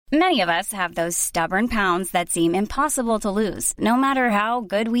Many of us have those stubborn pounds that seem impossible to lose, no matter how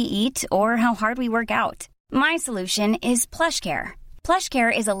good we eat or how hard we work out. My solution is PlushCare.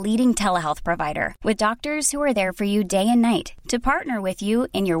 PlushCare is a leading telehealth provider with doctors who are there for you day and night to partner with you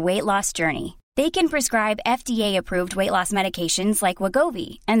in your weight loss journey. They can prescribe FDA-approved weight loss medications like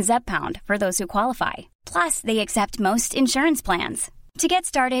Wegovy and Zepbound for those who qualify. Plus, they accept most insurance plans. To get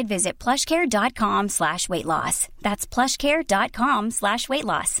started, visit plushcare.com/weightloss. That's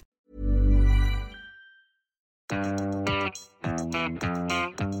plushcare.com/weightloss.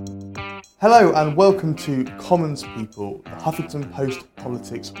 Hello and welcome to Commons People, the Huffington Post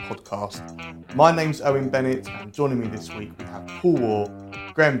Politics podcast. My name's Owen Bennett, and joining me this week we have Paul Waugh,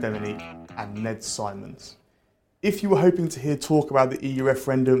 Graham Deminick and Ned Simons. If you were hoping to hear talk about the EU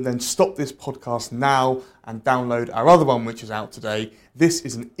referendum, then stop this podcast now and download our other one, which is out today. This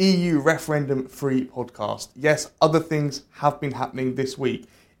is an EU referendum-free podcast. Yes, other things have been happening this week,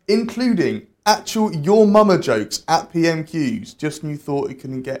 including actual Your Mama jokes at PMQs. Just when you thought it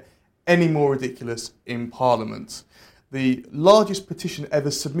couldn't get any more ridiculous in Parliament. The largest petition ever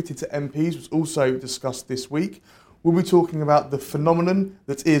submitted to MPs was also discussed this week. We'll be talking about the phenomenon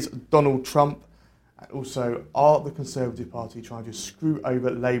that is Donald Trump, and also, are the Conservative Party trying to screw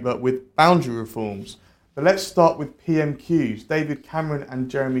over Labour with boundary reforms? But let's start with PMQs. David Cameron and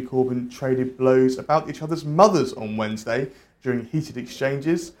Jeremy Corbyn traded blows about each other's mothers on Wednesday during heated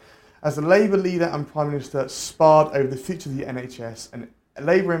exchanges. As the Labour leader and Prime Minister sparred over the future of the NHS, a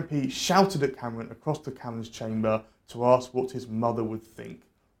Labour MP shouted at Cameron across the Cameron's chamber to ask what his mother would think.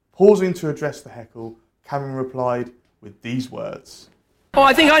 Pausing to address the heckle, Cameron replied with these words. Oh,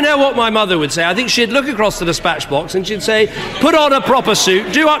 I think I know what my mother would say. I think she'd look across the dispatch box and she'd say, put on a proper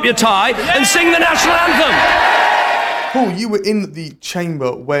suit, do up your tie, and sing the national anthem. Paul, you were in the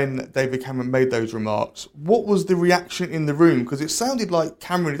chamber when David Cameron made those remarks. What was the reaction in the room? Because it sounded like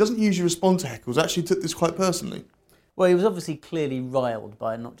Cameron, he doesn't usually respond to heckles, actually took this quite personally. Well, he was obviously clearly riled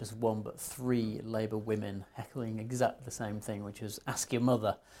by not just one but three Labour women heckling exactly the same thing, which was ask your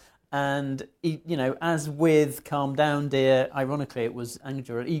mother. And, you know, as with Calm Down Dear, ironically it was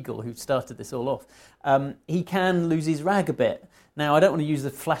Angela Eagle who started this all off, he can lose his rag a bit. Now, I don't want to use the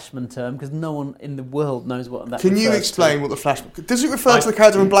Flashman term because no one in the world knows what that Can you explain what the Flashman... Does it refer to the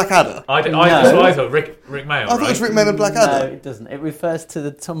character in Blackadder? That's what I thought. Rick Mayall, I thought it was Rick Mayall in Blackadder. No, it doesn't. It refers to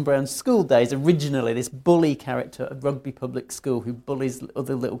the Tom Brown school days. Originally, this bully character at Rugby Public School who bullies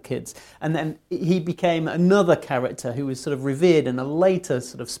other little kids. And then he became another character who was sort of revered in a later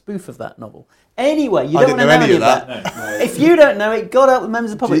sort of spoof of that novel. Anyway, you don't want to know any of that. No. If you don't know it, God help the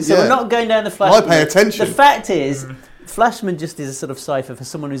members of the public. So we're not going down the Flashman. I pay attention. The fact is... Flashman just is a sort of cipher for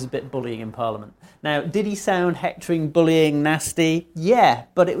someone who's a bit bullying in Parliament. Now, did he sound hectoring, bullying, nasty? Yeah,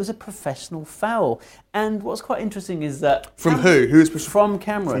 but it was a professional foul. And what's quite interesting is that... From who? Who is... From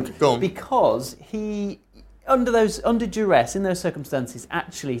Cameron. Go on. Because he, under duress, in those circumstances,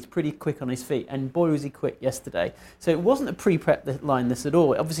 actually he's pretty quick on his feet. And boy, was he quick yesterday. So it wasn't a pre-prep line, this at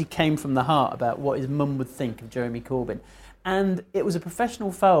all. It obviously came from the heart about what his mum would think of Jeremy Corbyn. And it was a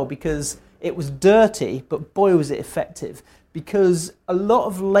professional foul because it was dirty, but boy was it effective. Because a lot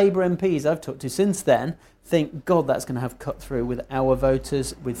of Labour MPs I've talked to since then think, God, that's going to have cut through with our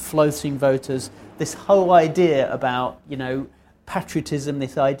voters, with floating voters. This whole idea about, you know, patriotism,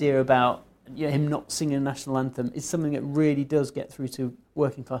 this idea about him not singing a national anthem is something that really does get through to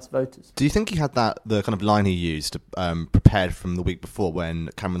working class voters. Do you think he had the kind of line he used prepared from the week before when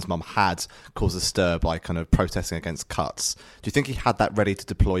Cameron's mum had caused a stir by kind of protesting against cuts? Do you think he had that ready to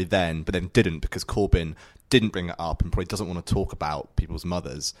deploy then, but then didn't because Corbyn didn't bring it up and probably doesn't want to talk about people's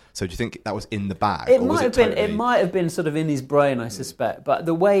mothers? So do you think that was in the bag? It might have been sort of in his brain, I suspect, but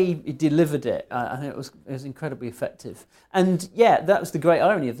the way he delivered it, I think it was incredibly effective. And yeah, that was the great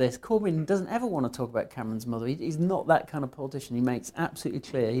irony of this. Corbyn doesn't ever want to talk about Cameron's mother. He's not that kind of politician. He makes absolutely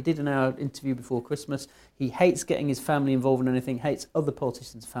clear. He did an hour interview before Christmas. He hates getting his family involved in anything, hates other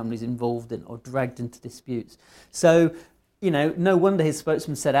politicians' families involved in or dragged into disputes. So, you know, no wonder his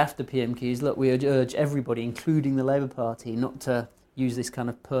spokesman said after PMQs, look, we urge everybody, including the Labour Party, not to use this kind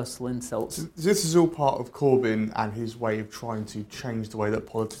of personal insults. This is all part of Corbyn and his way of trying to change the way that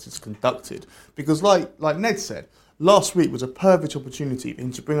politics is conducted. Because like Ned said, last week was a perfect opportunity for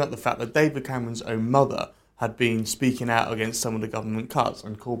him to bring up the fact that David Cameron's own mother had been speaking out against some of the government cuts,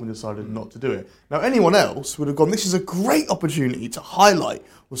 and Corbyn decided not to do it. Now, anyone else would have gone, this is a great opportunity to highlight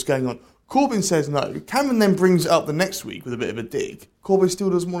what's going on. Corbyn says no. Cameron then brings it up the next week with a bit of a dig. Corbyn still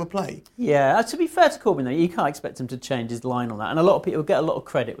doesn't want to play. Yeah, to be fair to Corbyn, though, you can't expect him to change his line on that. And a lot of people get a lot of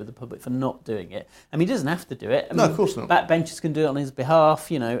credit with the public for not doing it. I mean, he doesn't have to do it. No, of course not. Backbenchers can do it on his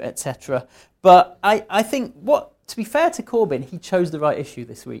behalf, etc. But I think to be fair to Corbyn, he chose the right issue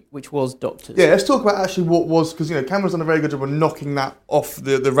this week, which was doctors. Yeah, let's talk about actually what was, because Cameron's done a very good job of knocking that off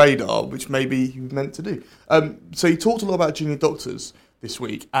the radar, which maybe he was meant to do. So he talked a lot about junior doctors this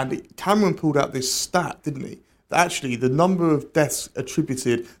week, and Cameron pulled out this stat, didn't he? That actually the number of deaths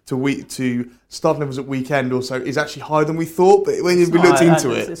attributed to staff members at weekend also is actually higher than we thought. But when we looked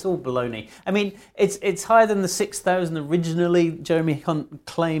into it, it's all baloney. I mean, it's higher than the 6,000 originally Jeremy Hunt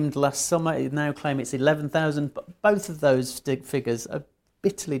claimed last summer. He now claim it's 11,000. But both of those figures are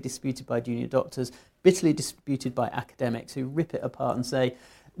bitterly disputed by junior doctors, bitterly disputed by academics who rip it apart and say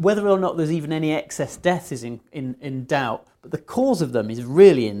whether or not there's even any excess deaths is in doubt, but the cause of them is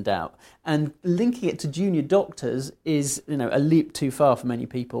really in doubt. And linking it to junior doctors is, a leap too far for many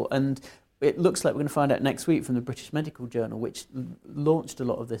people. And it looks like we're going to find out next week from the British Medical Journal, which launched a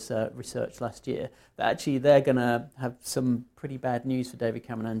lot of this research last year, that actually they're going to have some pretty bad news for David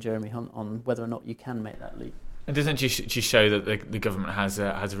Cameron and Jeremy Hunt on whether or not you can make that leap. And doesn't it just show that the government has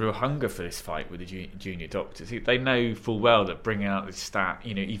a real hunger for this fight with the junior doctors? They know full well that bringing out this stat,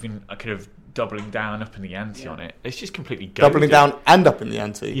 even kind of doubling down, up in the ante on it, it's just completely doubling down and up in the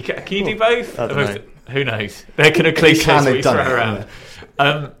ante. Can you do both? I don't know. Who knows? They're kind of cliches we throw around.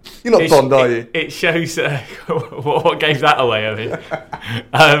 You're not Bond, are you? It shows what gave that away.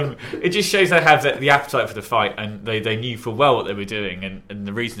 It just shows they have the appetite for the fight, and they knew full well what they were doing. And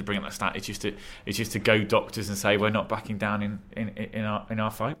the reason to bring up that stat is just to go doctors and say we're not backing down in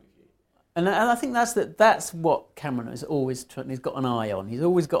our fight. And I think that's what Cameron has always tried. He's got an eye on. He's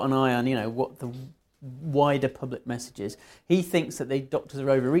always got an eye on what the wider public messages. He thinks that the doctors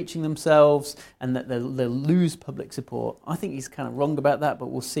are overreaching themselves and that they'll lose public support. I think he's kind of wrong about that, but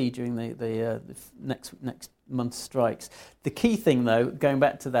we'll see during the next month's strikes. The key thing, though, going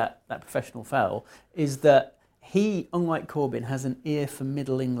back to that professional foul, is that he, unlike Corbyn, has an ear for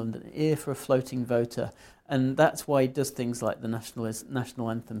Middle England, an ear for a floating voter, and that's why he does things like the national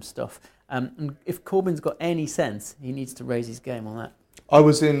anthem stuff. And if Corbyn's got any sense, he needs to raise his game on that. I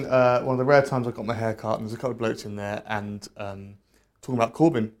was in one of the rare times I got my hair cut, and there's a couple of blokes in there and talking about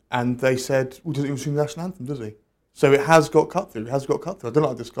Corbyn, and they said, well, doesn't even sing the national anthem, does he? So it has got cut through. I don't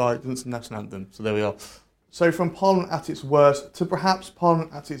like this guy, doesn't sing the national anthem. So there we are. So from Parliament at its worst to perhaps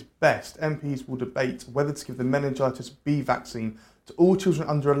Parliament at its best, MPs will debate whether to give the meningitis B vaccine to all children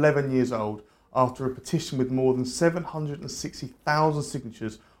under 11 years old after a petition with more than 760,000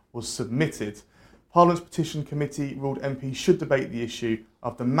 signatures was submitted. Parliament's Petition Committee ruled MPs should debate the issue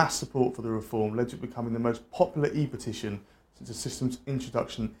after mass support for the reform led to it becoming the most popular e-petition since the system's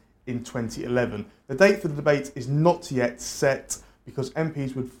introduction in 2011. The date for the debate is not yet set because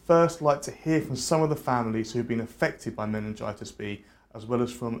MPs would first like to hear from some of the families who have been affected by meningitis B, as well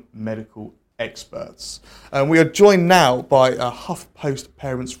as from medical experts. We are joined now by HuffPost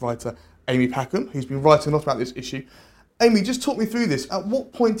parents writer Amy Packham, who's been writing a lot about this issue. Amy, just talk me through this. At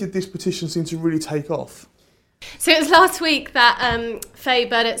what point did this petition seem to really take off? So it was last week that Faye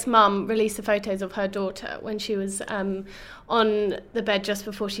Burdett's mum released the photos of her daughter when she was on the bed just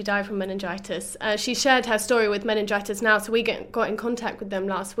before she died from meningitis. She shared her story with Meningitis Now, so we got in contact with them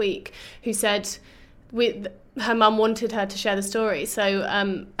last week, who said her mum wanted her to share the story.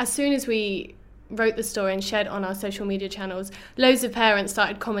 So as soon as we wrote the story and shared it on our social media channels, loads of parents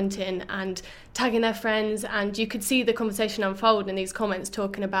started commenting and tagging their friends, and you could see the conversation unfold in these comments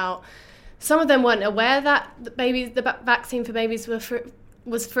talking about some of them weren't aware that the vaccine for babies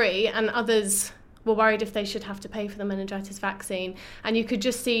was free, and others were worried if they should have to pay for the meningitis vaccine. And you could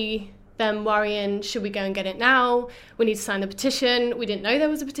just see them worrying, should we go and get it now? We need to sign the petition. We didn't know there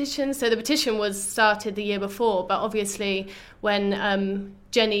was a petition. So the petition was started the year before, but obviously when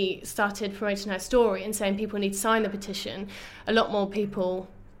Jenny started promoting her story and saying people need to sign the petition, a lot more people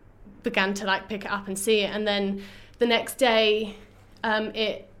began to pick it up and see it. And then the next day,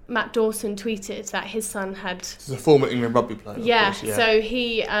 Matt Dawson tweeted that his son had... This is a former England rugby player, of course, yeah. So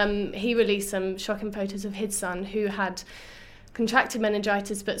he released some shocking photos of his son who had contracted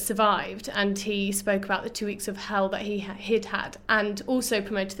meningitis but survived, and he spoke about the 2 weeks of hell that he'd had, and also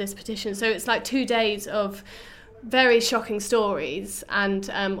promoted this petition. So it's 2 days of very shocking stories and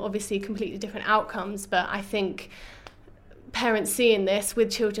obviously completely different outcomes, but I think parents seeing this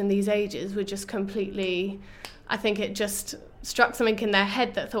with children these ages were just completely... I think it just struck something in their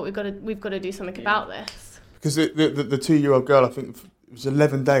head that thought we've got to do something about this. Because the 2-year-old girl, I think it was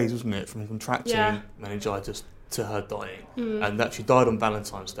 11 days, wasn't it, from contracting meningitis to her dying, and that she died on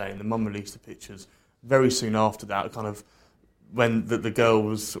Valentine's Day, and the mum released the pictures very soon after that, kind of when the girl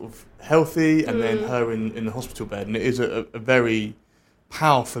was sort of healthy, and then her in the hospital bed, and it is a very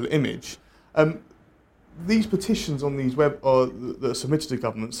powerful image. these petitions on these that are submitted to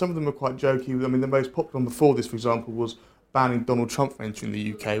government, some of them are quite jokey. I mean, the most popular one before this, for example, was banning Donald Trump from entering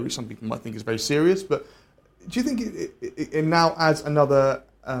the UK, which some people might think is very serious. But do you think it now adds another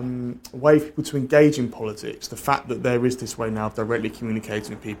way for people to engage in politics? The fact that there is this way now of directly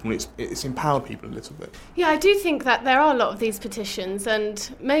communicating with people, it's empowered people a little bit. Yeah, I do think that there are a lot of these petitions,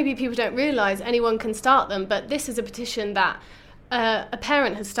 and maybe people don't realise anyone can start them, but this is a petition that a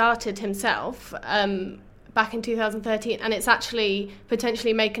parent has started himself back in 2013, and it's actually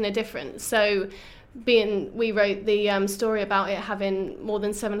potentially making a difference. So we wrote the story about it having more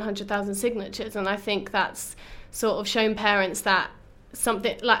than 700,000 signatures, and I think that's sort of shown parents that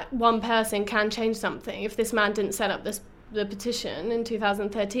something like one person can change something. If this man didn't set up the petition in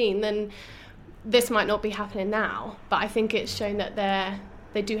 2013, then this might not be happening now. But I think it's shown that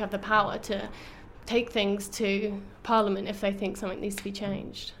they do have the power to take things to Parliament if they think something needs to be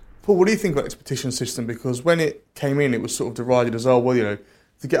changed. Paul, what do you think about this petition system? Because when it came in, it was sort of derided as,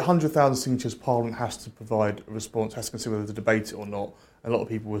 to get 100,000 signatures, Parliament has to provide a response, has to consider whether to debate it or not. A lot of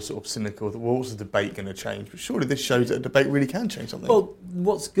people were sort of cynical. Well, what's the debate going to change? But surely this shows that a debate really can change something. Well,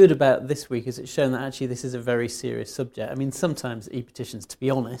 what's good about this week is it's shown that actually this is a very serious subject. I mean, sometimes e-petitions, to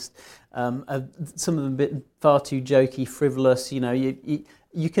be honest, some of them a bit far too jokey, frivolous.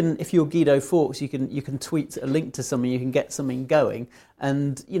 You can, if you're Guido Fawkes, you can tweet a link to something, you can get something going.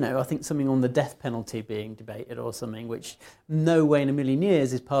 And, I think something on the death penalty being debated or something, which no way in a million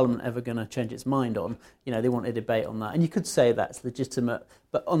years is Parliament ever going to change its mind on. They want a debate on that. And you could say that's legitimate.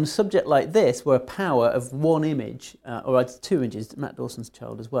 But on a subject like this, where a power of one image, or two images, Matt Dawson's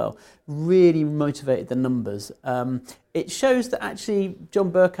child as well, really motivated the numbers. It shows that actually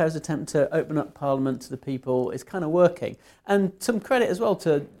John Bercow's attempt to open up Parliament to the people is kind of working. And some credit as well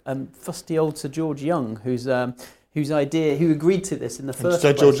to fusty old Sir George Young, who agreed to this in the first place.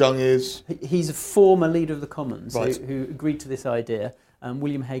 So George Young is? He's a former leader of the Commons, right, who agreed to this idea.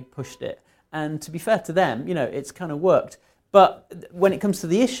 William Hague pushed it. And to be fair to them, it's kind of worked. But when it comes to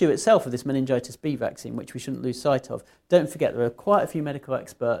the issue itself of this meningitis B vaccine, which we shouldn't lose sight of, don't forget there are quite a few medical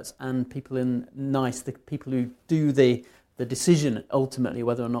experts and people in NICE, the people who do the decision ultimately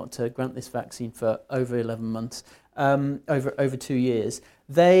whether or not to grant this vaccine for over 11 months, over 2 years.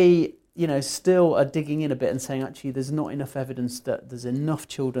 They still are digging in a bit and saying actually there's not enough evidence that there's enough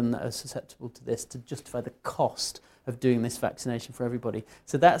children that are susceptible to this to justify the cost of doing this vaccination for everybody.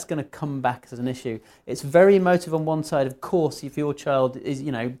 So that's going to come back as an issue. It's very emotive on one side. Of course, if your child is,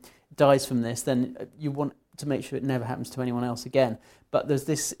 dies from this, then you want to make sure it never happens to anyone else again. But there's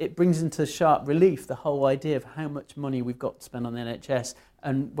this, it brings into sharp relief the whole idea of how much money we've got to spend on the NHS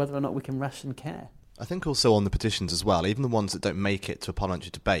and whether or not we can ration care. I think also on the petitions as well, even the ones that don't make it to a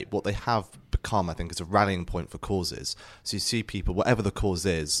parliamentary debate, what they have become, I think, is a rallying point for causes. So you see people, whatever the cause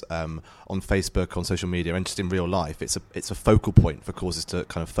is, on Facebook, on social media, and just in real life, it's a focal point for causes to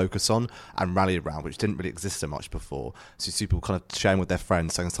kind of focus on and rally around, which didn't really exist so much before. So you see people kind of sharing with their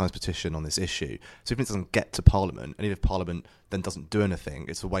friends, saying sign a petition on this issue. So even if it doesn't get to Parliament, and even if Parliament then doesn't do anything,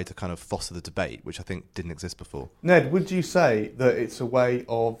 it's a way to kind of foster the debate, which I think didn't exist before. Ned, would you say that it's a way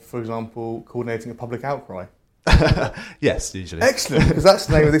of, for example, coordinating a public outcry? Yes, usually. Excellent, because that's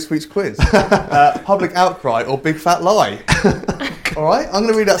the name of this week's quiz. Public outcry or big fat lie. All right, I'm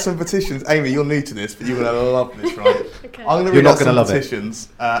going to read out some petitions. Amy, you're new to this, but you're going to love this, right? Okay. I'm going to read out some petitions,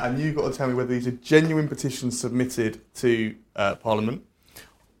 and you've got to tell me whether these are genuine petitions submitted to Parliament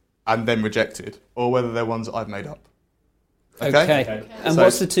and then rejected, or whether they're ones that I've made up. Okay. And so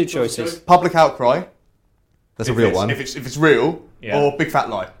what's the two choices? Public outcry. That's a real one. If it's real, or big fat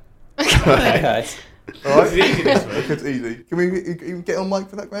lie. Okay. All right. It's easy this week. It's easy. Can we get on mic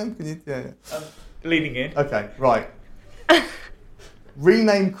for that, Graham? Can you? Yeah. Leaning in. Okay. Right.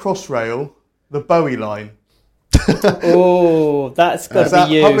 Rename Crossrail the Bowie line. Oh, that's got to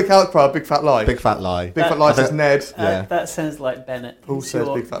be you. Public outcry, big fat lie. Big fat lie. Big fat lie says Ned. That sounds like Bennett. Paul It's says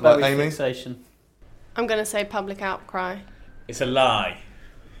your big fat lie. Bowie Amy? fixation. I'm going to say public outcry. It's a lie.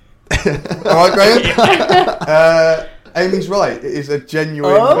 All right, Graham. Amy's right. It is a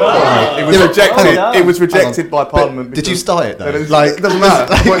genuine. Oh. It was rejected. Oh, no. It was rejected by Parliament. Did you start it though? It doesn't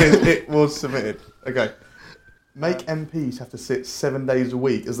matter. The point is, it was submitted. Okay. Make MPs have to sit 7 days a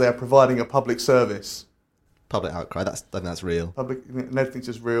week as they are providing a public service. Public outcry. I think that's real. Ned thinks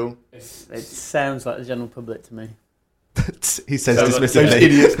it's real. It sounds like the general public to me. He says Sounds like Those dismissively.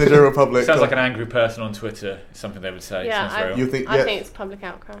 idiots in the general public. Sounds like an angry person on Twitter. Is something they would say. Yeah, Sounds real. I think it's public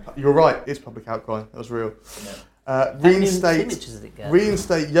outcry. You're right. It's public outcry. That was real. Yeah. How many Reinstate signatures did it get?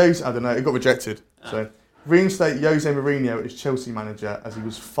 Jose. I don't know. It got rejected. So reinstate Jose Mourinho as Chelsea manager as he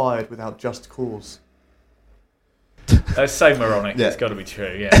was fired without just cause. That's so moronic. Yeah. It's got to be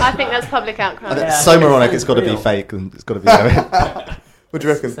true. Yeah. I think that's public outcry. Yeah. So moronic, it's got to be Real. fake and it's got to be going. What do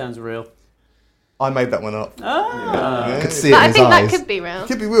you reckon? Sounds real. I made that one up. Ah. Could see it But in I his think eyes. that could be real. It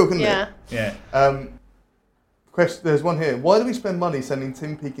could be real, couldn't Yeah. Yeah. Question. There's one here. Why do we spend money sending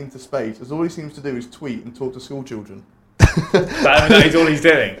Tim Peake into space, as all he seems to do is tweet and talk to school children? That is all he's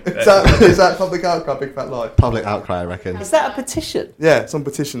doing. Is that public outcry, big fat lie? Public outcry, I reckon. Is that a petition? Yeah, someone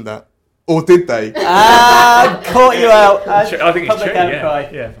petitioned that. Or did they? Caught you out. I think it's Public true. outcry.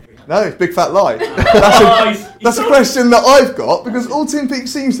 Yeah. No, it's big fat lie. Oh, That's a question that I've got, because all Tim Peake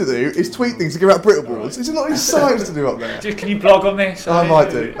seems to do is tweet things to give out Brit Awards. Is it not his science to do up there? Can you blog on this? I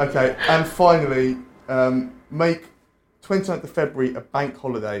might do. Okay, and finally, make 29th of February a bank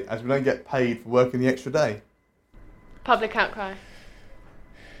holiday, as we don't get paid for working the extra day. Public outcry.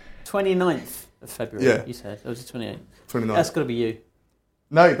 29th of February, Yeah. you said. Or was it 28th? 29th. That's got to be you.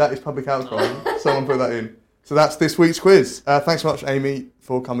 No, that is public outcry. Someone put that in. So that's this week's quiz. Thanks so much, Amy,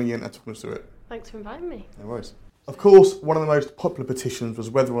 for coming in and talking us through it. Thanks for inviting me. No worries. Of course, one of the most popular petitions was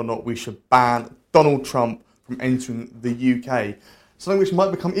whether or not we should ban Donald Trump from entering the UK. Something which might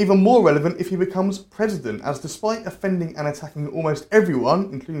become even more relevant if he becomes president, as despite offending and attacking almost everyone,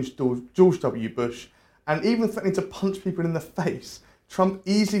 including George W. Bush, and even threatening to punch people in the face, Trump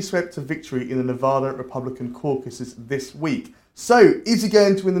easily swept to victory in the Nevada Republican caucuses this week. So, is he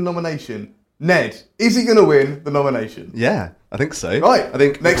going to win the nomination? Ned, is he going to win the nomination? Yeah, I think so. Right. I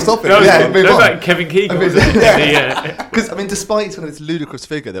think Next topic. That was, Yeah, that move was on. like Kevin Keegan. wasn't it? Yeah. Because, I mean, despite sort of this ludicrous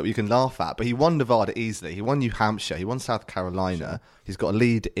figure that you can laugh at, but he won Nevada easily. He won New Hampshire. He won South Carolina. He's got a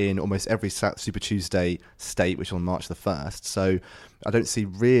lead in almost every Super Tuesday state, which is on March the 1st. So I don't see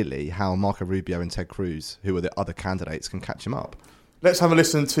really how Marco Rubio and Ted Cruz, who are the other candidates, can catch him up. Let's have a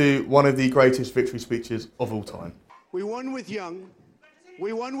listen to one of the greatest victory speeches of all time. We won with young.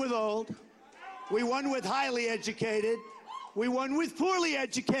 We won with old. We won with highly educated. We won with poorly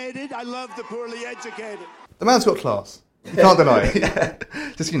educated. I love the poorly educated. The man's got class. You can't deny it. Yeah.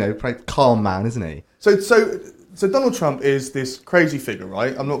 Just, very calm man, isn't he? So Donald Trump is this crazy figure,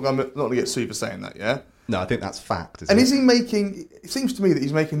 right? I'm not going to get sued for saying that, yeah? No, I think that's fact. And is he making... It seems to me that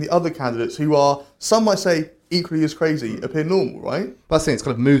he's making the other candidates who are, some might say, equally as crazy, appear normal, right? But I think it's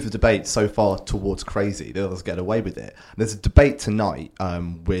kind of moved the debate so far towards crazy. The others get away with it. There's a debate tonight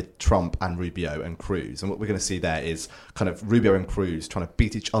with Trump and Rubio and Cruz. And what we're going to see there is kind of Rubio and Cruz trying to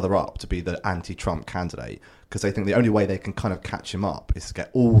beat each other up to be the anti-Trump candidate. Because they think the only way they can kind of catch him up is to get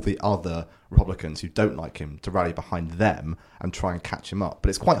all the other Republicans who don't like him to rally behind them and try and catch him up. But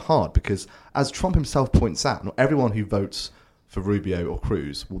it's quite hard because, as Trump himself points out, not everyone who votes for Rubio or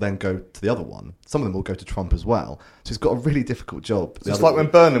Cruz will then go to the other one. Some of them will go to Trump as well. So he's got a really difficult job. It's like when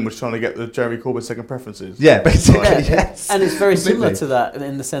Burnham was trying to get the Jeremy Corbyn second preferences. Yeah, basically, Yeah. yes. And it's very similar Completely. to that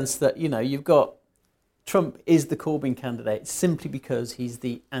in the sense that, you've got Trump is the Corbyn candidate simply because he's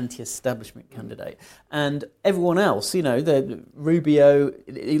the anti-establishment candidate. And everyone else, the Rubio,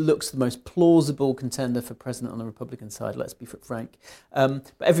 he looks the most plausible contender for president on the Republican side, let's be frank.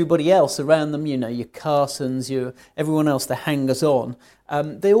 But everybody else around them, your Carsons, everyone else, the hangers-on,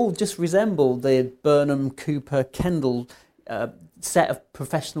 they all just resemble the Burnham, Cooper, Kendall set of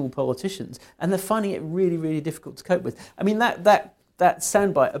professional politicians. And they're finding it really, really difficult to cope with. I mean, that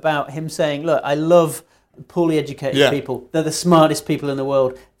soundbite about him saying, look, I love poorly educated people. They're the smartest people in the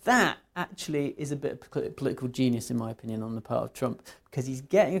world. That actually is a bit of political genius, in my opinion, on the part of Trump, because he's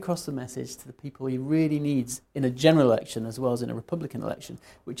getting across the message to the people he really needs in a general election as well as in a Republican election,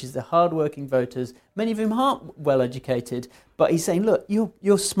 which is the hard-working voters, many of whom aren't well-educated, but he's saying, look,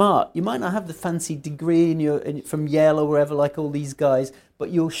 you're smart. You might not have the fancy degree from Yale or wherever, like all these guys,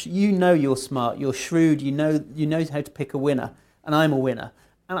 but you're smart, you're shrewd, you know how to pick a winner, and I'm a winner.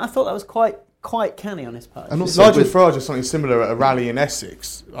 And I thought that was quite canny on his part. And also Nigel Farage did something similar at a rally in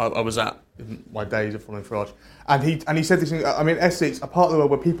Essex I was at in my days of following Farage. And he said this thing, Essex, a part of the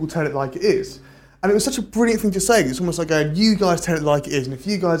world where people tell it like it is. And it was such a brilliant thing to say. It's almost like going, you guys tell it like it is, and if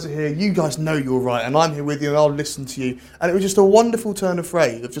you guys are here, you guys know you're right, and I'm here with you, and I'll listen to you. And it was just a wonderful turn of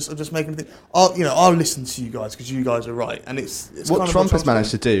phrase of just making me think, I'll listen to you guys because you guys are right. And it's what kind of Trump has Trump's managed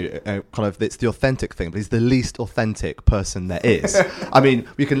to do, it's the authentic thing, but he's the least authentic person there is. I mean,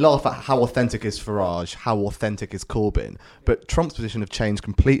 we can laugh at how authentic is Farage, how authentic is Corbyn, but Trump's position have changed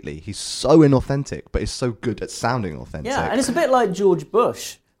completely. He's so inauthentic, but he's so good at sounding authentic. Yeah, and it's a bit like George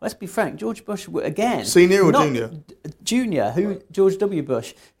Bush. Let's be frank, George Bush, again... Senior or junior? Junior, George W.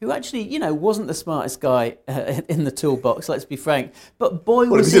 Bush, who actually, wasn't the smartest guy in the toolbox, let's be frank. But boy was he...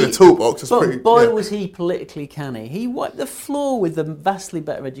 Well, if he's in a toolbox, that's pretty... was he politically canny. He wiped the floor with the vastly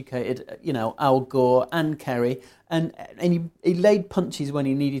better educated, Al Gore and Kerry. And he laid punches when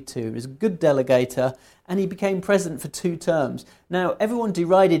he needed to. He was a good delegator, and he became president for 2 terms. Now, everyone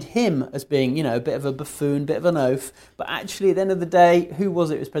derided him as being, a bit of a buffoon, bit of an oaf, but actually, at the end of the day, who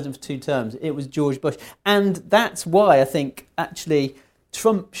was it who was president for 2 terms? It was George Bush. And that's why I think, actually,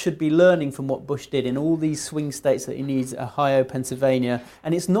 Trump should be learning from what Bush did in all these swing states that he needs, Ohio, Pennsylvania.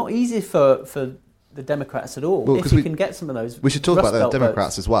 And it's not easy for the Democrats at all, if you can get some of those. We should talk about the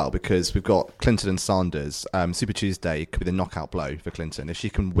Democrats votes as well, because we've got Clinton and Sanders. Super Tuesday could be the knockout blow for Clinton. If she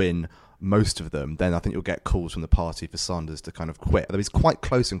can win most of them, then I think you'll get calls from the party for Sanders to kind of quit. Although he's quite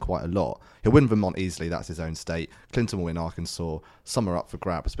close in quite a lot. He'll win Vermont easily, that's his own state. Clinton will win Arkansas. Some are up for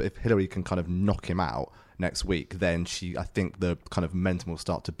grabs. But if Hillary can kind of knock him out next week, then I think the kind of momentum will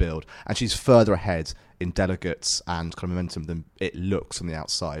start to build. And she's further ahead in delegates and kind of momentum than it looks from the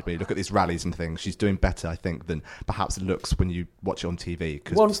outside. When you look at these rallies and things, she's doing better, I think, than perhaps it looks when you watch it on TV,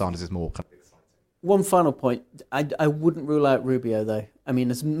 because Sanders is more kind of exciting. One final point. I wouldn't rule out Rubio, though. I mean,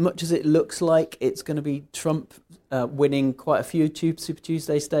 as much as it looks like it's going to be Trump winning quite a few Super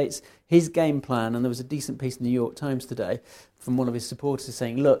Tuesday states, his game plan, and there was a decent piece in the New York Times today from one of his supporters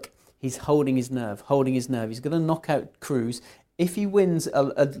saying, look, he's holding his nerve. He's going to knock out Cruz. If he wins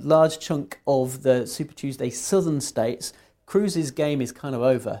a large chunk of the Super Tuesday southern states, Cruz's game is kind of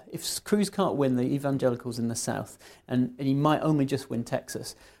over. If Cruz can't win the evangelicals in the South, and he might only just win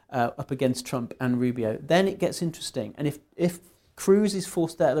Texas up against Trump and Rubio, then it gets interesting. And if Cruz is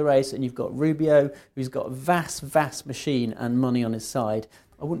forced out of the race and you've got Rubio, who's got a vast machine and money on his side,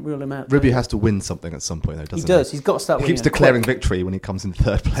 I wouldn't rule him out. Rubio has to win something at some point, though, doesn't he? He does. He's got to start winning. He keeps declaring victory when he comes in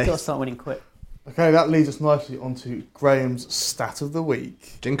 3rd place. He's got to start winning quick. Okay, that leads us nicely onto Graham's Stat of the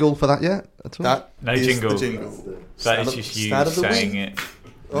Week. Jingle for that yet? At all? No jingle. The jingle. That is just you saying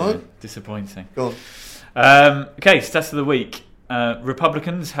it. Disappointing. Go on. Okay, Stat of the Week.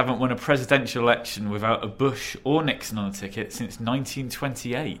 Republicans haven't won a presidential election without a Bush or Nixon on the ticket since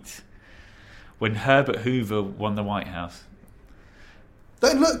 1928, when Herbert Hoover won the White House.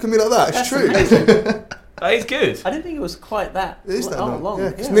 Don't look at me like that. It's true. That is good. I didn't think it was quite that long. Yeah,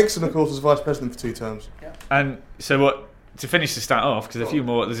 because Nixon, of course, was vice president for 2 terms. Yeah. And so to finish the stat off, because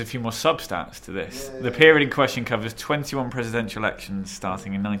there's a few more sub-stats to this. The period in question covers 21 presidential elections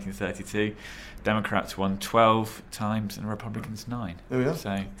starting in 1932. Democrats won 12 times and Republicans 9. There we are.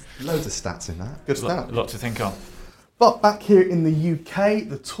 So loads of stats in that. Good stat. Lot to think on. But back here in the UK,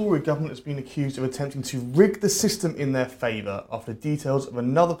 the Tory government has been accused of attempting to rig the system in their favour after details of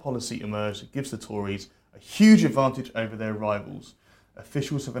another policy emerged that gives the Tories a huge advantage over their rivals.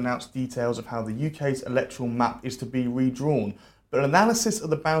 Officials have announced details of how the UK's electoral map is to be redrawn, but an analysis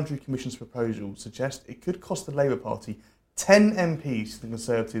of the Boundary Commission's proposal suggests it could cost the Labour Party 10 MPs to the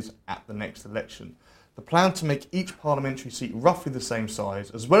Conservatives at the next election. The plan to make each parliamentary seat roughly the same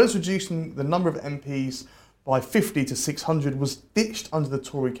size, as well as reducing the number of MPs by 50 to 600, was ditched under the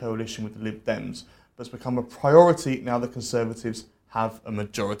Tory coalition with the Lib Dems, but has become a priority now the Conservatives have a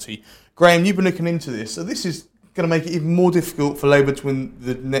majority. Graham, you've been looking into this, so this is going to make it even more difficult for Labour to win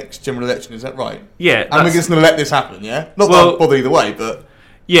the next general election, is that right? Yeah. And we're just going to let this happen, yeah? Not that I'll bother either way, but...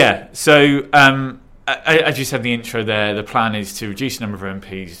 Yeah, so as you said in the intro there, the plan is to reduce the number of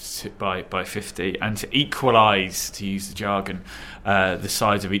MPs by 50 and to equalise, to use the jargon, the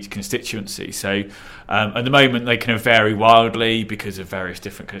size of each constituency. So at the moment they kind of vary wildly because of various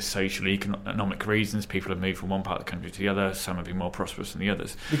different kind of social, economic reasons. People have moved from one part of the country to the other. Some have been more prosperous than the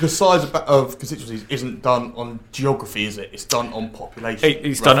others. Because size of constituencies isn't done on geography, is it? It's done on population.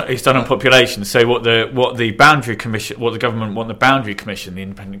 It's done on population. So what the Boundary Commission, what the government want the Boundary Commission, the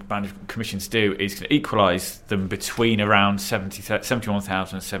Independent Boundary Commission, to do is to equalise them between around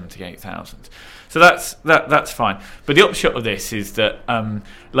 71,000 and 78,000. So that's fine. But the upshot of this is that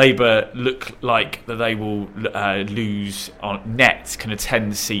Labour look like that they will lose on net kind of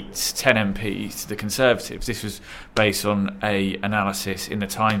 10 seats, 10 MPs to the Conservatives. This was based on a analysis in the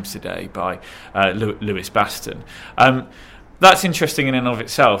Times today by Lewis Baston. That's interesting in and of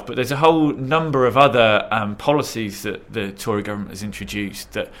itself, but there's a whole number of other policies that the Tory government has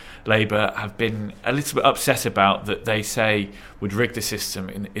introduced that Labour have been a little bit upset about, that they say would rig the system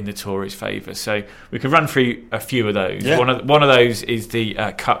in the Tories' favour. So we can run through a few of those. Yeah. One of those is the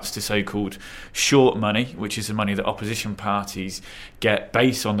cuts to so-called short money, which is the money that opposition parties get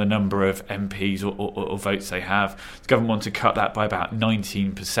based on the number of MPs or votes they have. The government wants to cut that by about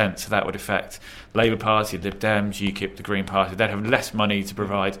 19%, so that would affect Labour Party, Lib Dems, UKIP, the Green Party, Party. They'd have less money to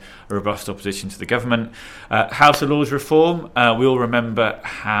provide a robust opposition to the government. House of Lords reform. We all remember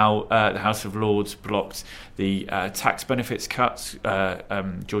how the House of Lords blocked the tax benefits cuts,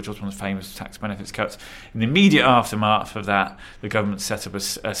 George Osborne's famous tax benefits cuts. In the immediate aftermath of that, the government set up a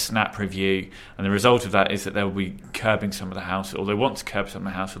snap review, and the result of that is that they will be curbing some of the House, or they want to curb some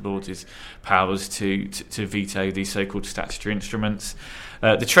of the House of Lords' powers to veto these so-called statutory instruments.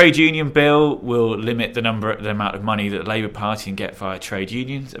 The trade union bill will limit the amount of money that the Labour Party can get via trade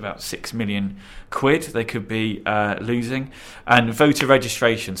unions, about £6 million they could be losing. And voter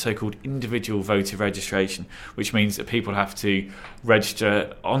registration, so-called individual voter registration, which means that people have to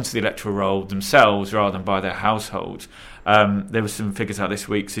register onto the electoral roll themselves rather than by their household. There were some figures out this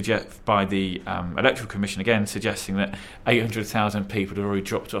week by the Electoral Commission again suggesting that 800,000 people have already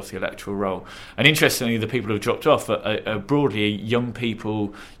dropped off the electoral roll. And interestingly, the people who have dropped off are broadly young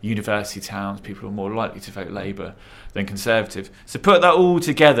people, university towns, people who are more likely to vote Labour than Conservative. So put that all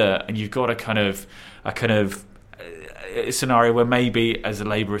together, and you've got a kind of scenario where maybe, as the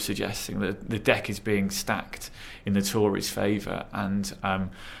Labour are suggesting, that the deck is being stacked in the Tories' favour, and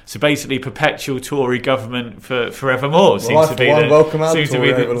so basically perpetual Tory government for forevermore seems to be the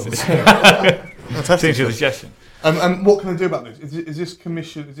suggestion. And what can they do about this? Is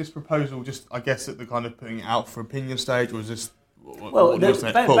this proposal just, I guess, at the kind of putting it out for opinion stage, or is this?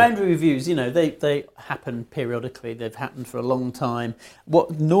 Boundary reviews, they happen periodically. They've happened for a long time.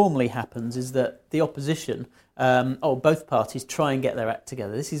 What normally happens is that the opposition, both parties, try and get their act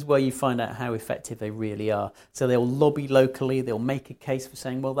together. This is where you find out how effective they really are. So they'll lobby locally. They'll make a case for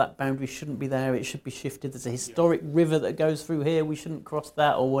saying, well, that boundary shouldn't be there. It should be shifted. There's a historic river that goes through here. We shouldn't cross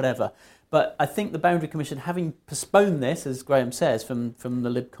that, or whatever. But I think the Boundary Commission, having postponed this, as Graham says, from the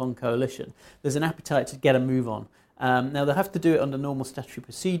LibCon coalition, there's an appetite to get a move on. Now, they'll have to do it under normal statutory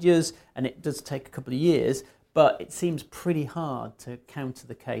procedures, and it does take a couple of years, but it seems pretty hard to counter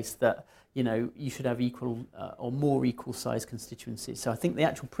the case that, you should have equal or more equal-sized constituencies. So I think the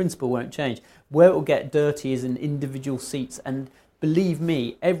actual principle won't change. Where it will get dirty is in individual seats, and believe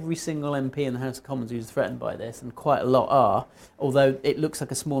me, every single MP in the House of Commons who's threatened by this, and quite a lot are, although it looks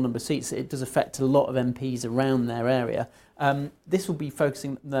like a small number of seats, it does affect a lot of MPs around their area. This will be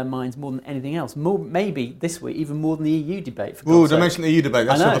focusing their minds more than anything else. Maybe this week, even more than the EU debate. Don't mention the EU debate.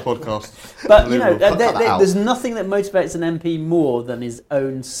 That's another podcast. But there's nothing that motivates an MP more than his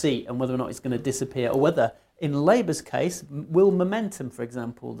own seat and whether or not it's going to disappear, or whether, in Labour's case, will Momentum, for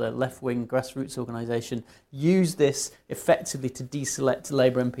example, the left-wing grassroots organisation, use this effectively to deselect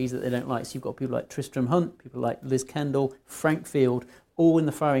Labour MPs that they don't like. So you've got people like Tristram Hunt, people like Liz Kendall, Frank Field, all in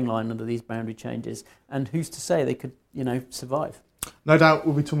the firing line under these boundary changes. And who's to say they could, survive? No doubt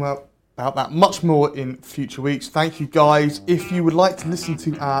we'll be talking about that much more in future weeks. Thank you, guys. If you would like to listen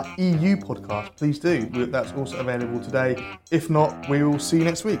to our EU podcast, please do. That's also available today. If not, we will see you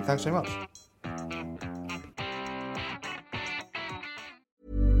next week. Thanks so much.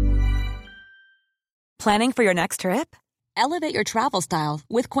 Planning for your next trip? Elevate your travel style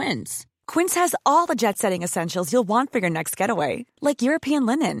with Quince. Quince has all the jet-setting essentials you'll want for your next getaway, like European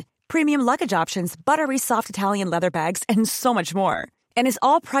linen, premium luggage options, buttery soft Italian leather bags, and so much more. And is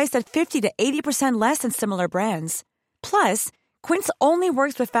all priced at 50 to 80% less than similar brands. Plus, Quince only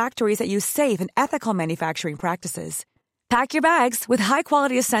works with factories that use safe and ethical manufacturing practices. Pack your bags with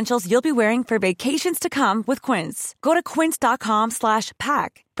high-quality essentials you'll be wearing for vacations to come with Quince. Go to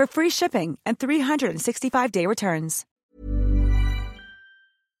quince.com/pack for free shipping and 365-day returns.